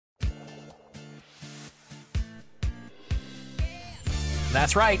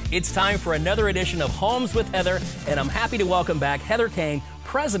That's right. It's time for another edition of Homes with Heather, and I'm happy to welcome back Heather Caine,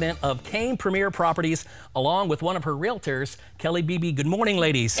 president of Caine Premier Properties, along with one of her realtors, Kelly Beebe. Good morning,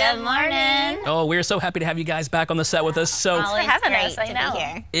 ladies. Good morning. Oh, we're so happy to have you guys back on the set with us. So always having us. I know.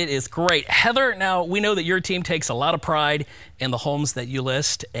 Here. It is great. Heather, now we know that your team takes a lot of pride in the homes that you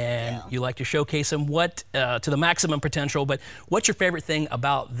list, and you like to showcase them to the maximum potential. But what's your favorite thing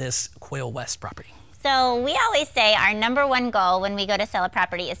about this Quail West property? So we always say our #1 goal when we go to sell a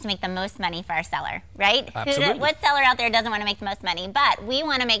property is to make the most money for our seller, right? Absolutely. What seller out there doesn't want to make the most money? But we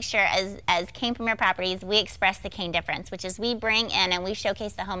want to make sure as Caine Premier Properties, we express the Caine difference, which is we bring in and we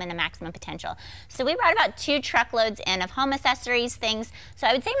showcase the home in the maximum potential. So we brought about 2 truckloads in of home accessories, things. So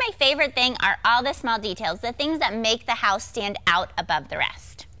I would say my favorite thing are all the small details, the things that make the house stand out above the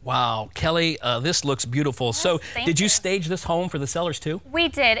rest. Wow, Kelly, this looks beautiful. Yes, so did you you stage this home for the sellers too? We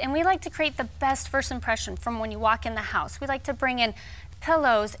did, and we like to create the best first impression from when you walk in the house. We like to bring in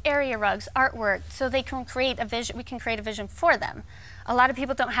pillows, area rugs, artwork, so they can create a vision. We can create a vision for them. A lot of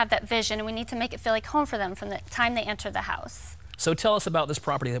people don't have that vision, and we need to make it feel like home for them from the time they enter the house. So tell us about this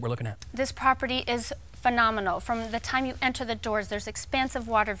property that we're looking at. This property is phenomenal. From the time you enter the doors, there's expansive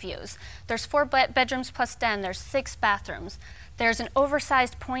water views. There's 4 bedrooms plus den. There's 6 bathrooms. There's an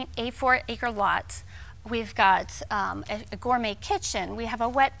oversized 0.84 acre lot. We've got a gourmet kitchen. We have a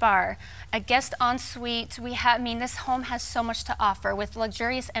wet bar, a guest ensuite. This home has so much to offer with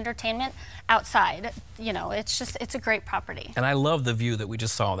luxurious entertainment outside. You know, it's a great property. And I love the view that we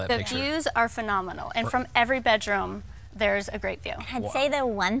just saw, that picture. The views are phenomenal. And from every bedroom, there's a great view. I'd say the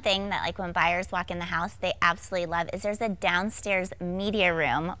one thing that, like, when buyers walk in the house, they absolutely love is there's a downstairs media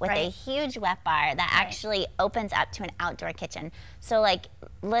room with a huge wet bar that actually opens up to an outdoor kitchen. So, like,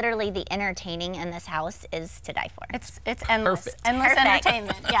 literally the entertaining in this house is to die for. It's endless. Perfect. Endless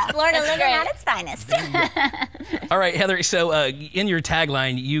entertainment. Yeah. Florida living at its finest. All right, Heather, so in your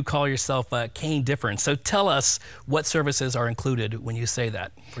tagline, you call yourself Caine Different. So tell us what services are included when you say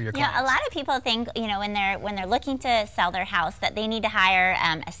that for your clients. Yeah, a lot of people think, you know, when they're looking to sell their house, that they need to hire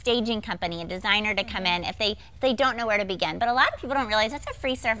a staging company, a designer to come in if they don't know where to begin. But a lot of people don't realize that's a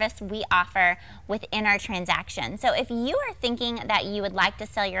free service we offer within our transaction. So if you are thinking that you would like to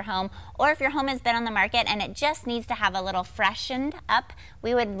sell your home, or if your home has been on the market and it just needs to have a little freshened up,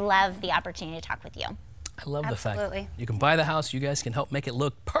 we would love the opportunity to talk with you. I love the fact you can buy the house, you guys can help make it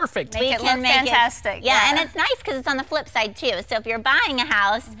look perfect. Make it look fantastic. Yeah, and it's nice because it's on the flip side too. So if you're buying a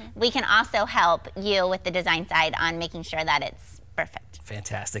house, we can also help you with the design side on making sure that it's perfect.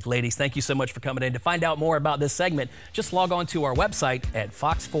 Fantastic. Ladies, thank you so much for coming in. To find out more about this segment, just log on to our website at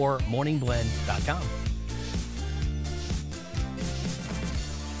fox4morningblend.com.